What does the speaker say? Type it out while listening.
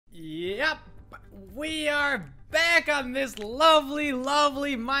We are back on this lovely,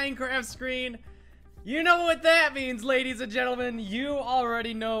 lovely Minecraft screen. You know what that means, ladies and gentlemen. You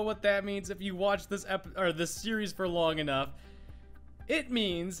already know what that means if you watch this this series for long enough. It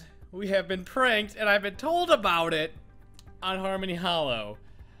means we have been pranked, and I've been told about it on Harmony Hollow.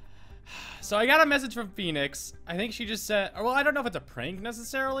 So I got a message from Phoenix. I think she just said, well, I don't know if it's a prank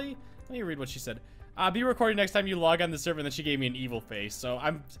necessarily. Let me read what she said. Be recording next time you log on the server, and then she gave me an evil face. So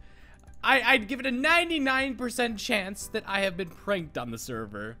I'd give it a 99% chance that I have been pranked on the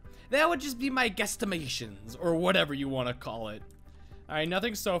server. That would just be my guesstimations, or whatever you want to call it. Alright,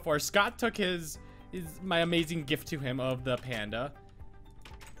 nothing so far. Scott took my amazing gift to him of the panda.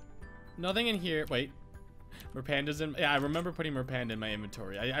 Nothing in here. Wait. Merpanda's in. Yeah, I remember putting Merpanda in my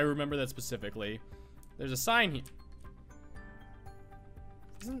inventory. I remember that specifically. There's a sign here.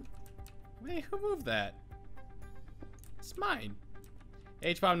 Wait, who moved that? It's mine.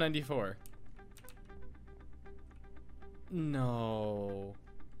 HBOMB94. No.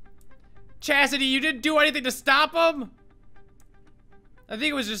 Chastity, you didn't do anything to stop him? I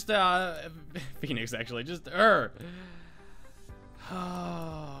think it was just, Phoenix, actually. Just her.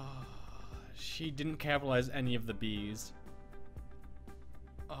 She didn't capitalize any of the B's.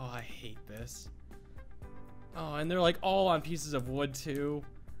 Oh, I hate this. Oh, and they're like all on pieces of wood, too.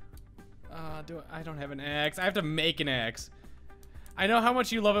 I don't have an axe. I have to make an axe. I know how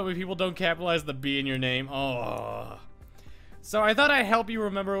much you love it when people don't capitalize the B in your name. Oh. So I thought I'd help you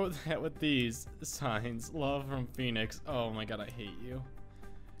remember with these signs. Love from Phoenix. Oh my god, I hate you.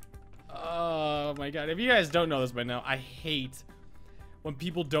 Oh my god. If you guys don't know this by now, I hate when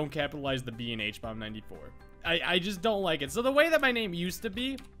people don't capitalize the B in HBOMB94. I just don't like it. So the way that my name used to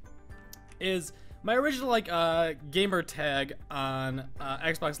be is my original gamer tag on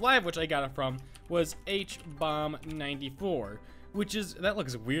Xbox Live, which I got it from, was HBOMB94, which is, that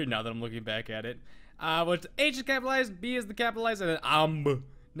looks weird now that I'm looking back at it. Which H is capitalized, B is the capitalized, and then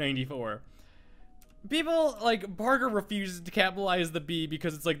OMB94. People like Parker refuses to capitalize the B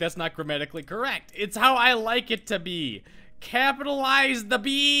because it's like, that's not grammatically correct. It's how I like it to be. Capitalize the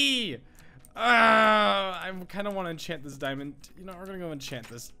B. I kind of want to enchant this diamond. You know, we're gonna go enchant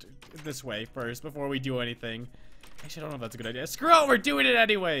this way first before we do anything. Actually, I don't know if that's a good idea. Screw it, we're doing it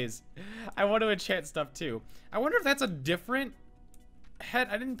anyways. I want to enchant stuff too. I wonder if that's a different head.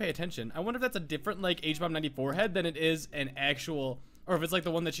 I didn't pay attention. I wonder if that's a different like HBOMB94 head than it is an actual, or if it's like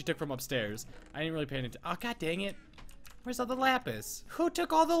the one that she took from upstairs. I didn't really pay attention. Oh god dang it! Where's all the lapis? Who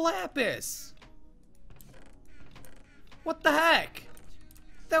took all the lapis? What the heck?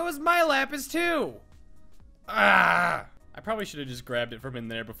 That was my lapis too. Ah! I probably should have just grabbed it from in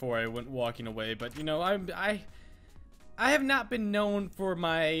there before I went walking away, but you know, I have not been known for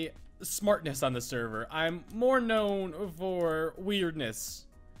my smartness on the server. I'm more known for weirdness.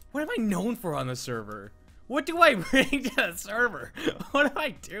 What am I known for on the server? What do I bring to the server? What do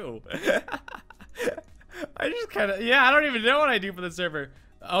I do? I just kind of, yeah, I don't even know what I do for the server.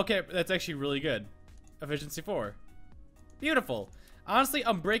 Okay, that's actually really good. Efficiency 4. Beautiful. Honestly,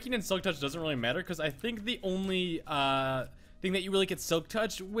 Unbreaking and Silk Touch doesn't really matter because I think the only thing that you really get Silk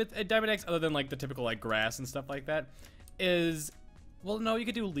Touch with a Diamond Axe, other than like the typical like grass and stuff like that, is, well, no, you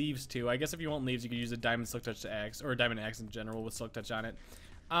could do leaves too. I guess if you want leaves, you could use a Diamond Silk Touch axe, or a Diamond Axe in general with Silk Touch on it.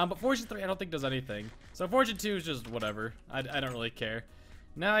 But Fortune 3 I don't think does anything. So Fortune 2 is just whatever. I don't really care.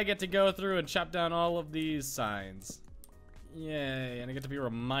 Now I get to go through and chop down all of these signs. Yay, and I get to be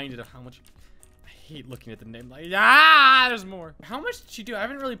reminded of how much I hate looking at the name. Like, there's more. How much did she do? I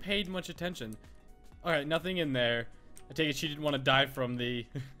haven't really paid much attention. Alright, nothing in there. I take it she didn't want to die from the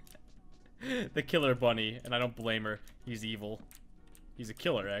the killer bunny, and I don't blame her. He's evil. He's a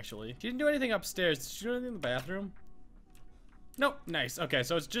killer, actually. She didn't do anything upstairs. Did she do anything in the bathroom? Nope. Nice. Okay,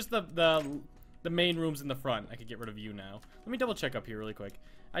 so it's just the main rooms in the front. I could get rid of you now. Let me double check up here really quick.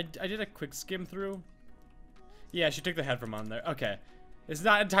 I did a quick skim through. Yeah, she took the head from on there. Okay. It's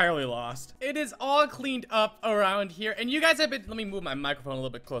not entirely lost. It is all cleaned up around here, and you guys have been, let me move my microphone a little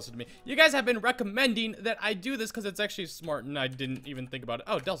bit closer to me. You guys have been recommending that I do this because it's actually smart, and I didn't even think about it.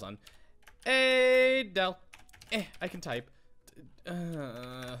 Oh, Dell's on. Hey, Dell. I can type.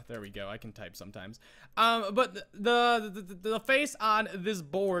 There we go. I can type sometimes. But the face on this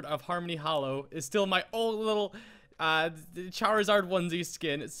board of Harmony Hollow is still my old little Charizard onesie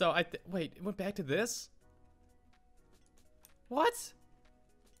skin. So wait, it went back to this? What?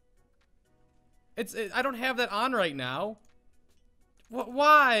 I don't have that on right now.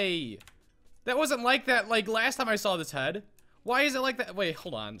 Why? That wasn't like that like last time I saw this head. Why is it like that? Wait,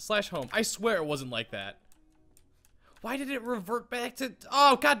 hold on. /home. I swear it wasn't like that. Why did it revert back to?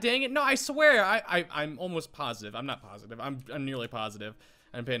 Oh god dang it! No, I swear I'm almost positive. I'm not positive. I'm nearly positive.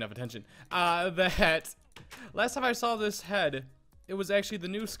 I didn't pay enough attention. That last time I saw this head, it was actually the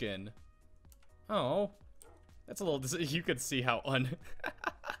new skin. Oh, that's a little. You could see how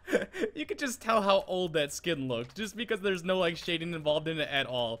you could just tell how old that skin looked, just because there's no like shading involved in it at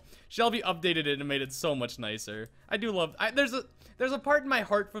all. Shelby updated it and made it so much nicer. I do love. There's a part in my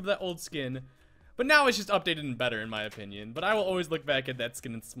heart for that old skin. But now it's just updated and better in my opinion. But I will always look back at that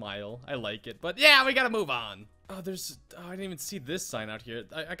skin and smile. I like it. But yeah, we gotta move on. Oh, I didn't even see this sign out here.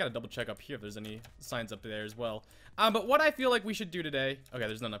 I gotta double check up here if there's any signs up there as well. But what I feel like we should do today, okay,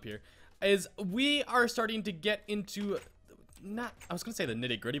 there's none up here, is we are starting to get into, I was gonna say the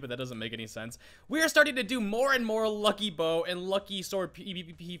nitty gritty, but that doesn't make any sense. We are starting to do more and more Lucky Bow and Lucky Sword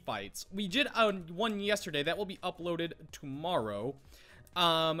PvP fights. We did one yesterday that will be uploaded tomorrow.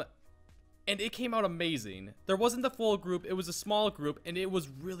 And it came out amazing. There wasn't the full group, it was a small group, and it was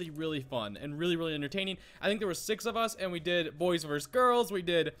really, really fun and really, really entertaining. I think there were 6 of us, and we did boys versus girls, we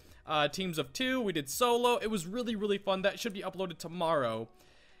did teams of 2, we did solo. It was really, really fun. That should be uploaded tomorrow.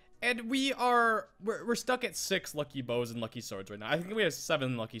 And we're stuck at 6 Lucky Bows and Lucky Swords right now. I think we have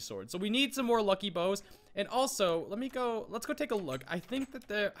 7 Lucky Swords. So we need some more Lucky Bows. And also, let's go take a look. I think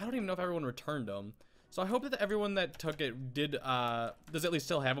that I don't even know if everyone returned them. So I hope that everyone that took it does at least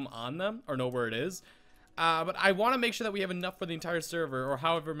still have them on them or know where it is. But I want to make sure that we have enough for the entire server or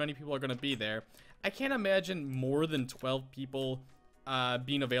however many people are going to be there. I can't imagine more than 12 people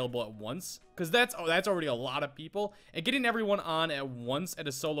being available at once, because that's already a lot of people, and getting everyone on at once at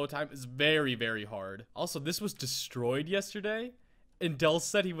a solo time is very, very hard. Also, this was destroyed yesterday, and Dell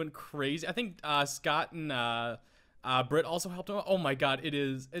said he went crazy. I think Scott and Britt also helped him out. Oh my god,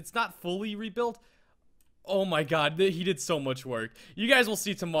 it's not fully rebuilt. Oh my god, he did so much work. You guys will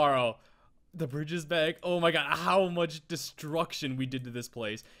see tomorrow. The bridge is back. Oh my god, how much destruction we did to this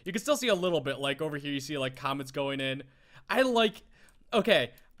place. You can still see a little bit, like over here you see like comets going in.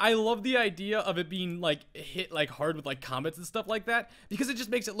 Okay, I love the idea of it being like hit like hard with like comets and stuff like that, because it just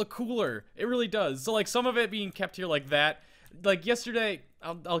makes it look cooler. It really does. So like some of it being kept here like that. Like yesterday,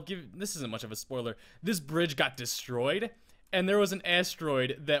 this isn't much of a spoiler. This bridge got destroyed. And there was an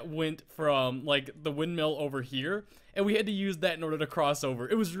asteroid that went from, like, the windmill over here, and we had to use that in order to cross over.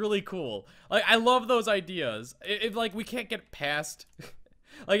 It was really cool. Like, I love those ideas. If like, we can't get past...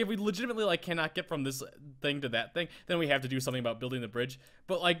 like, if we legitimately, like, cannot get from this thing to that thing, then we have to do something about building the bridge.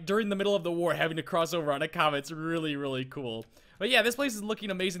 But, like, during the middle of the war, having to cross over on a comet's really, really cool. But yeah, this place is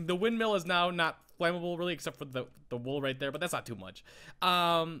looking amazing. The windmill is now not flammable, really, except for the wool right there, but that's not too much.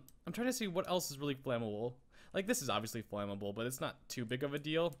 I'm trying to see what else is really flammable. Like, this is obviously flammable, but it's not too big of a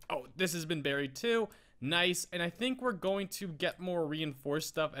deal. Oh, this has been buried too. Nice. And I think we're going to get more reinforced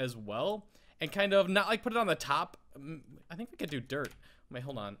stuff as well. And kind of not, like, put it on the top. I think we could do dirt. Wait,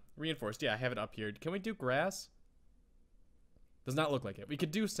 hold on. Reinforced. Yeah, I have it up here. Can we do grass? Does not look like it. We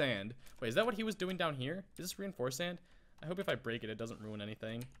could do sand. Wait, is that what he was doing down here? Is this reinforced sand? I hope if I break it, it doesn't ruin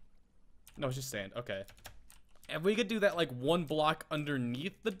anything. No, it's just sand. Okay. If we could do that like 1 block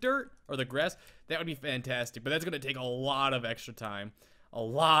underneath the dirt or the grass, that would be fantastic. But that's gonna take a lot of extra time. A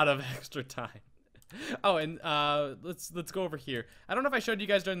lot of extra time. Oh, and let's go over here. I don't know if I showed you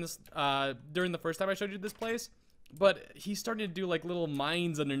guys during this during the first time I showed you this place, but he's starting to do like little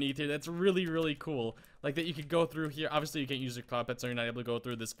mines underneath here. That's really, really cool. Like that you could go through here. Obviously you can't use your claw pet, so you're not able to go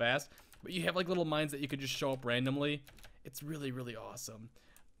through this fast. But you have like little mines that you could just show up randomly. It's really, really awesome.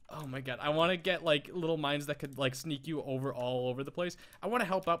 Oh my god, I want to get like little mines that could like sneak you over all over the place. I want to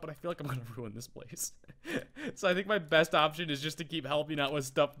help out, but I feel like I'm gonna ruin this place. So I think my best option is just to keep helping out with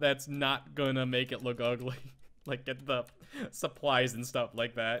stuff that's not gonna make it look ugly. Like get the supplies and stuff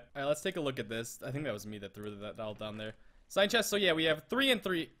like that. All right, let's take a look at this. I think that was me that threw that all down there. Sign chest. So yeah, we have 3 and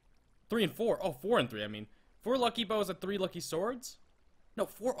 4. Oh, 4 and 3. I mean, 4 lucky bows and 3 lucky swords. No,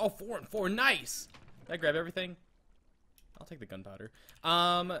 4. Oh, 4 and 4. Nice. Did I grab everything? I'll take the gunpowder.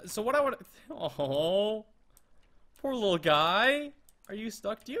 So what I want. Oh, poor little guy. Are you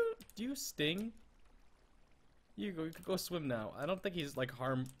stuck? Do you sting? You could go swim now. I don't think he's like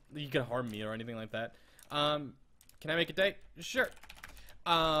you could harm me or anything like that. Can I make a date? Sure.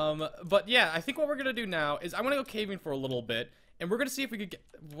 But yeah, I think what we're gonna do now is I'm gonna go caving for a little bit, and we're gonna see if we could get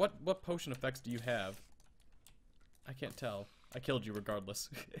what potion effects do you have? I can't tell. I killed you regardless.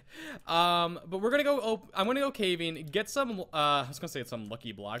 But we're gonna go. I'm gonna go caving, get some. I was gonna say some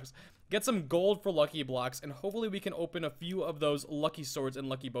lucky blocks. Get some gold for lucky blocks, and hopefully we can open a few of those lucky swords and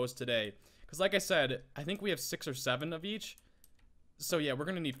lucky bows today. Because like I said, I think we have 6 or 7 of each. So yeah, we're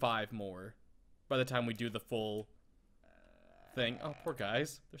gonna need 5 more by the time we do the full thing. Oh, poor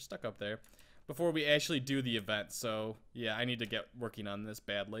guys, they're stuck up there. Before we actually do the event, so yeah, I need to get working on this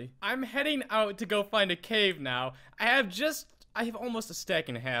badly. I'm heading out to go find a cave now. I have just I have almost a stack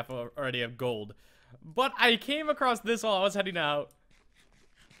and a half already of gold. But I came across this while I was heading out.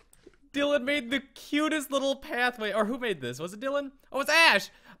 Dylan made the cutest little pathway. Or who made this? Was it Dylan? Oh, it's Ash.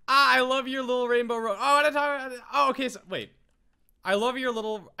 Ah, I love your little rainbow road. Oh, okay, so, wait. I love your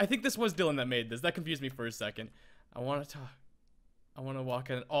little... I think this was Dylan that made this. That confused me for a second. I want to walk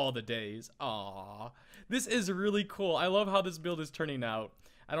in all the days. Aww. This is really cool. I love how this build is turning out.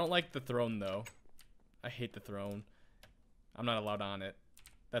 I don't like the throne, though. I hate the throne. I'm not allowed on it.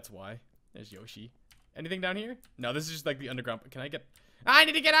 That's why. There's Yoshi. Anything down here? No, this is just like the underground. Can I get... I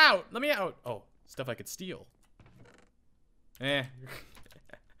need to get out! Let me out! Oh, stuff I could steal. I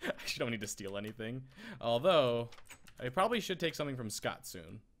don't need to steal anything. Although, I probably should take something from Scott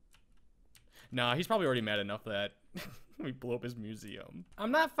soon. Nah, he's probably already mad enough that we blew up his museum.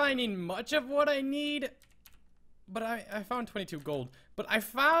 I'm not finding much of what I need, but I found 22 gold. But I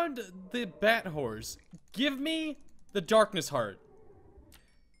found the bat horse. Give me the darkness heart.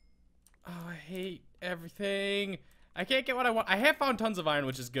 Oh, I hate everything. I can't get what I want. I have found tons of iron,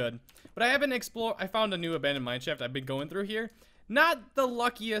 which is good. But I have been I found a new abandoned mineshaft I've been going through here. Not the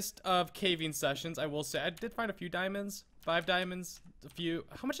luckiest of caving sessions, I will say. I did find a few diamonds. 5 diamonds. A few.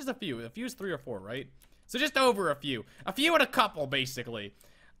 How much is a few? A few is 3 or 4, right? So just over a few. A few and a couple, basically.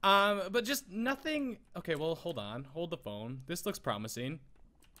 But just nothing. Okay, well, hold on. Hold the phone. This looks promising.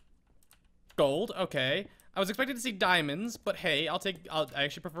 Gold. Okay. I was expecting to see diamonds, but hey, I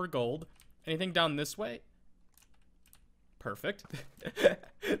actually prefer gold. Anything down this way? Perfect.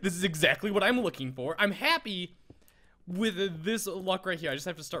 This is exactly what I'm looking for. I'm happy with this luck right here. I just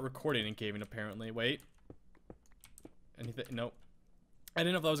have to start recording and caving, apparently. Wait. Anything? Nope. I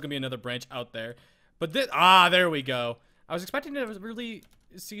didn't know if that was gonna be another branch out there. But this, there we go. I was expecting to really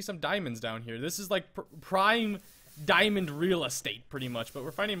see some diamonds down here. This is like prime diamond real estate, pretty much. But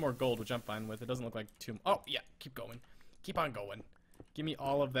we're finding more gold, which I'm fine with. It doesn't look like too... Oh, yeah. Keep going. Keep on going. Give me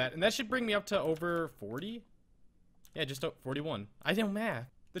all of that. And that should bring me up to over 40? Yeah, just 41. I know math.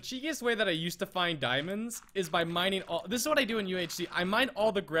 The cheekiest way that I used to find diamonds is by mining all... This is what I do in UHC. I mine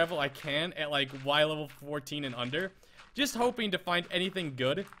all the gravel I can at, like, Y level 14 and under. Just hoping to find anything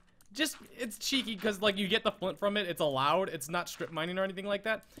good. Just, it's cheeky because, like, you get the flint from it. It's allowed. It's not strip mining or anything like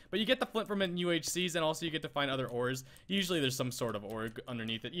that. But you get the flint from it in UHCs, and also you get to find other ores. Usually there's some sort of ore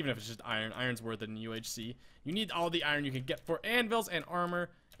underneath it, even if it's just iron. Iron's worth it in UHC. You need all the iron you can get for anvils and armor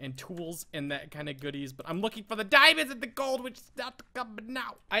and tools and that kind of goodies. But I'm looking for the diamonds and the gold, which is not coming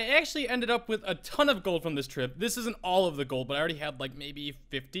now. I actually ended up with a ton of gold from this trip. This isn't all of the gold, but I already had, like, maybe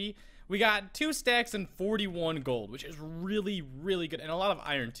 50. We got 2 stacks and 41 gold, which is really, really good. And a lot of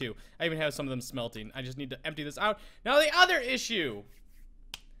iron, too. I even have some of them smelting. I just need to empty this out. Now, the other issue.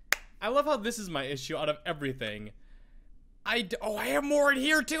 I love how this is my issue out of everything. Oh, I have more in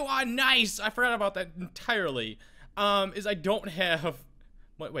here, too. Oh, nice. I forgot about that entirely. Is I don't have...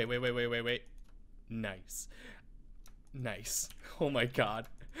 Wait. Nice. Nice. Oh, my God.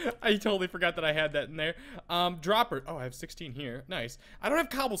 I totally forgot that I had that in there. Dropper. Oh, I have 16 here. Nice. I don't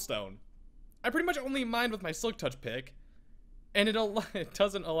have cobblestone. I pretty much only mined with my silk touch pick, and it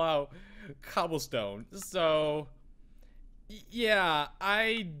doesn't allow cobblestone. So, yeah,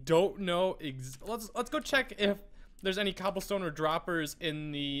 I don't know. Let's go check if there's any cobblestone or droppers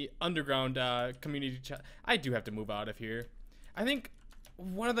in the underground community chat. I do have to move out of here. I think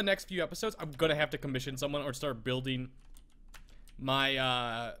one of the next few episodes, I'm gonna have to commission someone or start building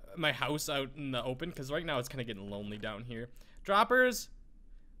my my house out in the open, because right now it's kind of getting lonely down here. Droppers,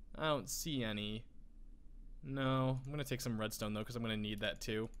 I don't see any. No, I'm gonna take some redstone though, because I'm gonna need that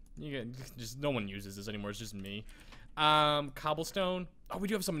too. Just no one uses this anymore. It's just me. Cobblestone. Oh, we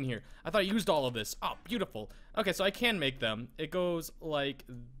do have some in here. I thought I used all of this. Oh, beautiful. Okay, so I can make them. It goes like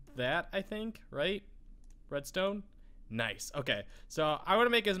that, I think, right? Redstone. Nice. Okay, so I want to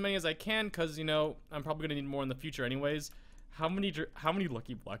make as many as I can, because, you know, I'm probably gonna need more in the future anyways. How many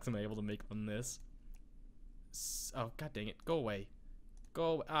lucky blocks am I able to make from this? Oh, god dang it. Go away.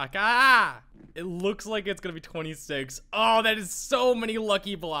 Go. It looks like it's gonna be 26. Oh, that is so many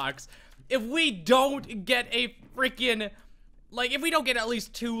lucky blocks. If we don't get a freaking... Like, if we don't get at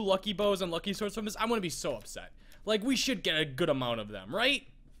least 2 lucky bows and lucky swords from this, I'm gonna be so upset. Like, we should get a good amount of them, right?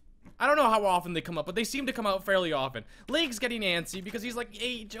 I don't know how often they come up, but they seem to come out fairly often. Link's getting antsy because he's like,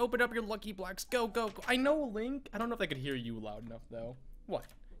 hey, open up your lucky blocks. Go, go, go. I know, Link. I don't know if I could hear you loud enough, though. What?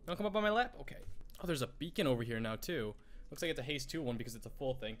 You wanna come up on my lap? Okay. Oh, there's a beacon over here now, too. Looks like it's a haste 2 one because it's a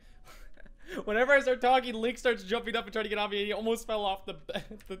full thing. Whenever I start talking, Link starts jumping up and trying to get off me. He almost fell off the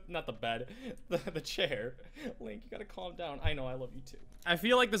not the bed, the chair. Link, you gotta calm down. I know, I love you too. I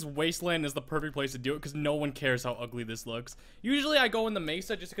feel like this wasteland is the perfect place to do it because no one cares how ugly this looks. Usually I go in the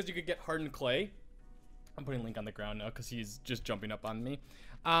mesa just because you could get hardened clay. I'm putting Link on the ground now because he's just jumping up on me.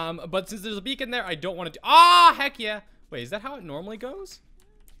 But since there's a beacon there, I don't want to do... Ah, heck yeah. Wait, is that how it normally goes?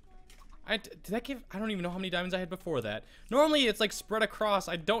 Did that give... I don't even know how many diamonds I had before that. Normally, it's like spread across.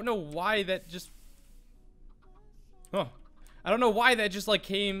 I don't know why that just... Oh. I don't know why that just like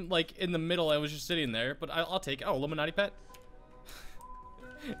came like in the middle. I was just sitting there, but I'll take it. Oh, Illuminati pet.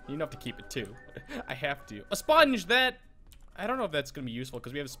 You have to keep it too. I have to. A sponge that... I don't know if that's going to be useful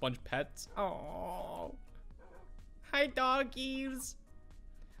because we have sponge pets. Oh. Hi, doggies.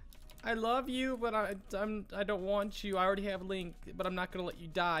 I love you, but I don't want you. I already have Link, but I'm not gonna let you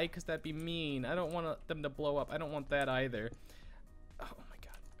die because that'd be mean. I don't want them to blow up. I don't want that either. Oh my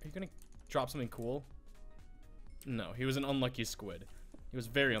god. Are you gonna drop something cool? No, he was an unlucky squid. He was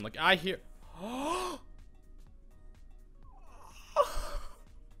very unlucky. I hear... What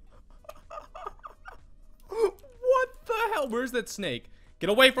the hell? Where's that snake?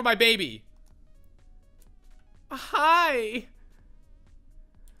 Get away from my baby. Hi.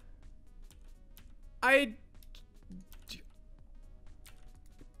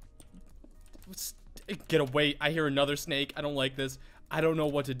 Get away. I hear another snake. I don't like this. I don't know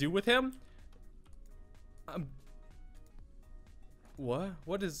what to do with him. What?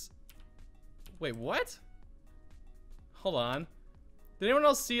 What is... Wait, what? Hold on. Did anyone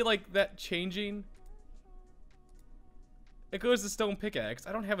else see, like, that changing? It goes to stone pickaxe.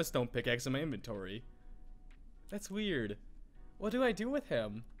 I don't have a stone pickaxe in my inventory. That's weird. What do I do with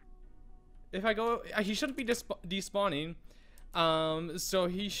him? If I go... He shouldn't be despawning. So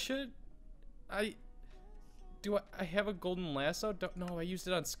he should... Do I have a golden lasso? No, I used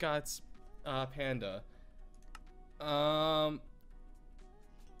it on Scott's panda. I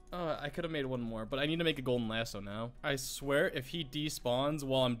could have made one more, but I need to make a golden lasso now. I swear, if he despawns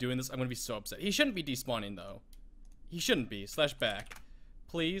while I'm doing this, I'm gonna be so upset. He shouldn't be despawning, though. He shouldn't be. Slash back.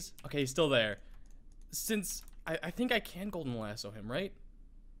 Please? Okay, he's still there. Since... I think I can golden lasso him, right?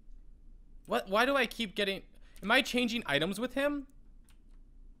 What? Why do I keep getting... Am I changing items with him?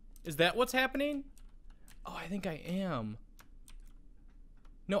 Is that what's happening? Oh, I think I am.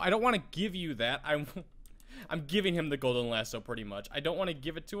 No, I don't want to give you that. I'm giving him the golden lasso pretty much. I don't want to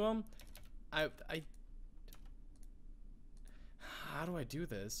give it to him. How do I do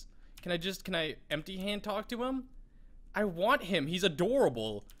this? Can I empty hand talk to him? I want him. He's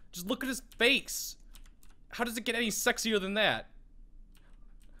adorable. Just look at his face. How does it get any sexier than that?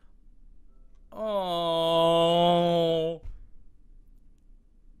 Oh.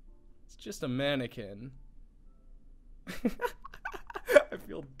 It's just a mannequin. I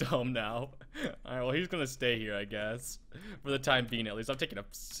feel dumb now. Alright, well, he's gonna stay here, I guess. For the time being, at least. I'm taking a...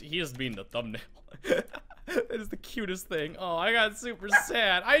 He is being the thumbnail. That is the cutest thing. Oh, I got super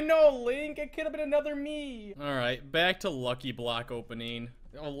sad. I know, Link. It could have been another me. Alright, back to Lucky Block opening.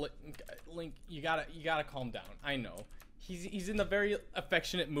 Oh, Link, you gotta calm down. I know. He's in a very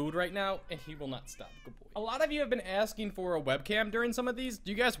affectionate mood right now, and he will not stop. Good boy. A lot of you have been asking for a webcam during some of these.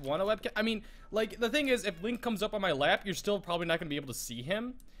 Do you guys want a webcam? I mean, like, the thing is, if Link comes up on my lap, you're still probably not gonna be able to see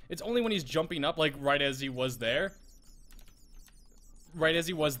him. It's only when he's jumping up, like, right as he was there. Right as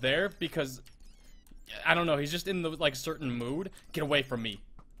he was there, because... I don't know, he's just in the, like, certain mood. Get away from me.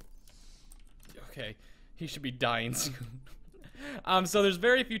 Okay, he should be dying soon. So there's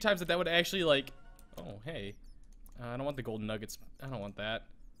very few times that would actually, like... Oh, hey. I don't want the golden nuggets. I don't want that.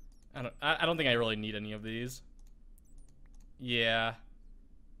 I don't think I really need any of these. Yeah.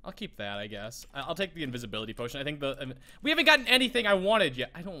 I'll keep that, I guess. I'll take the invisibility potion. I think we haven't gotten anything I wanted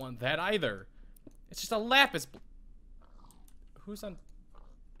yet. I don't want that either. It's just a lapis. Who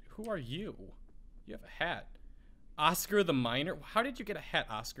are you? You have a hat. Oscar the Miner? How did you get a hat,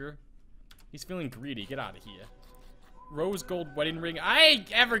 Oscar? He's feeling greedy. Get out of here. Rose gold wedding ring. I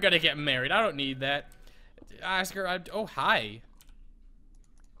ain't ever gonna get married. I don't need that. Oscar, oh, hi.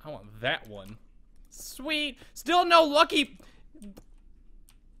 I want that one. Sweet. Still no lucky.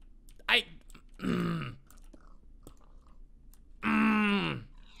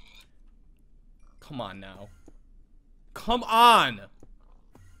 Come on now. Come on.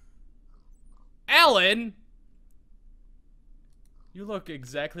 Ellen. You look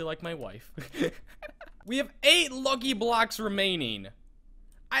exactly like my wife. We have 8 lucky blocks remaining.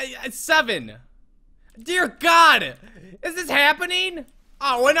 7. Dear God! Is this happening?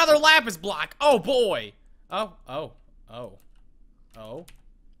 Oh, another lapis block. Oh, boy. Oh.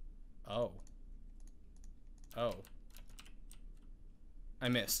 I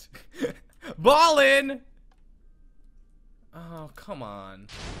missed. Ballin'! Oh, come on.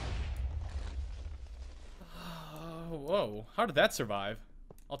 Oh, whoa. How did that survive?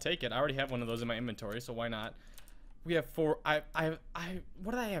 I'll take it. I already have one of those in my inventory, so why not? We have 4. What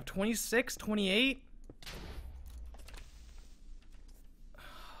did I have? 26? 28?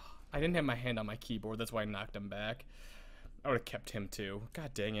 I didn't have my hand on my keyboard. That's why I knocked him back. I would have kept him too.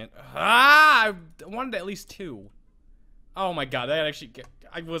 God dang it. Ah! I wanted at least 2. Oh my god, that actually...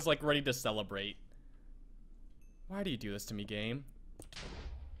 I was like ready to celebrate. Why do you do this to me, game?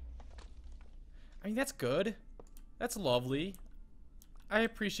 I mean, that's good. That's lovely. I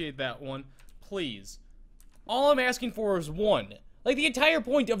appreciate that one. Please. All I'm asking for is 1. Like, the entire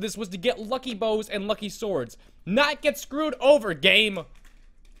point of this was to get lucky bows and lucky swords. Not get screwed over, game!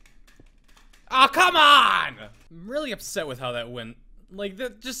 Oh, come on! I'm really upset with how that went. Like,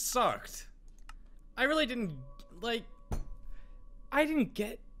 that just sucked. I really didn't, like... I didn't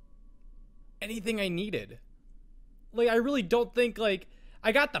get anything I needed. Like, I really don't think, like...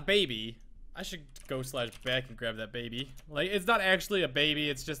 I got the baby. I should go /back and grab that baby. Like, it's not actually a baby,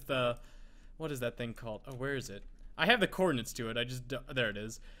 it's just the... What is that thing called? Oh, where is it? I have the coordinates to it, I just... There it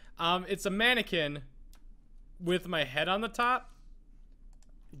is. It's a mannequin with my head on the top.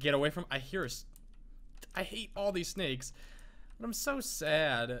 Get away from... I hear a... I hate all these snakes. But I'm so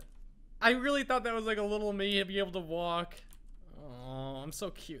sad. I really thought that was like a little me to be able to walk. Oh, I'm so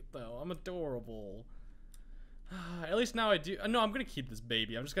cute though. I'm adorable. At least now I do... No, I'm gonna keep this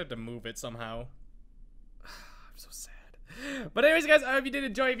baby. I'm just gonna have to move it somehow. I'm so sad. But anyways, guys, I hope you did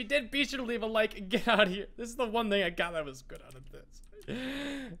enjoy. If you did, be sure to leave a like and get out of here. This is the one thing I got that was good out of this.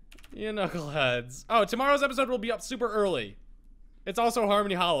 You knuckleheads. Oh, tomorrow's episode will be up super early. It's also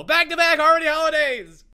Harmony Hollow. Back-to-back Harmony Holidays!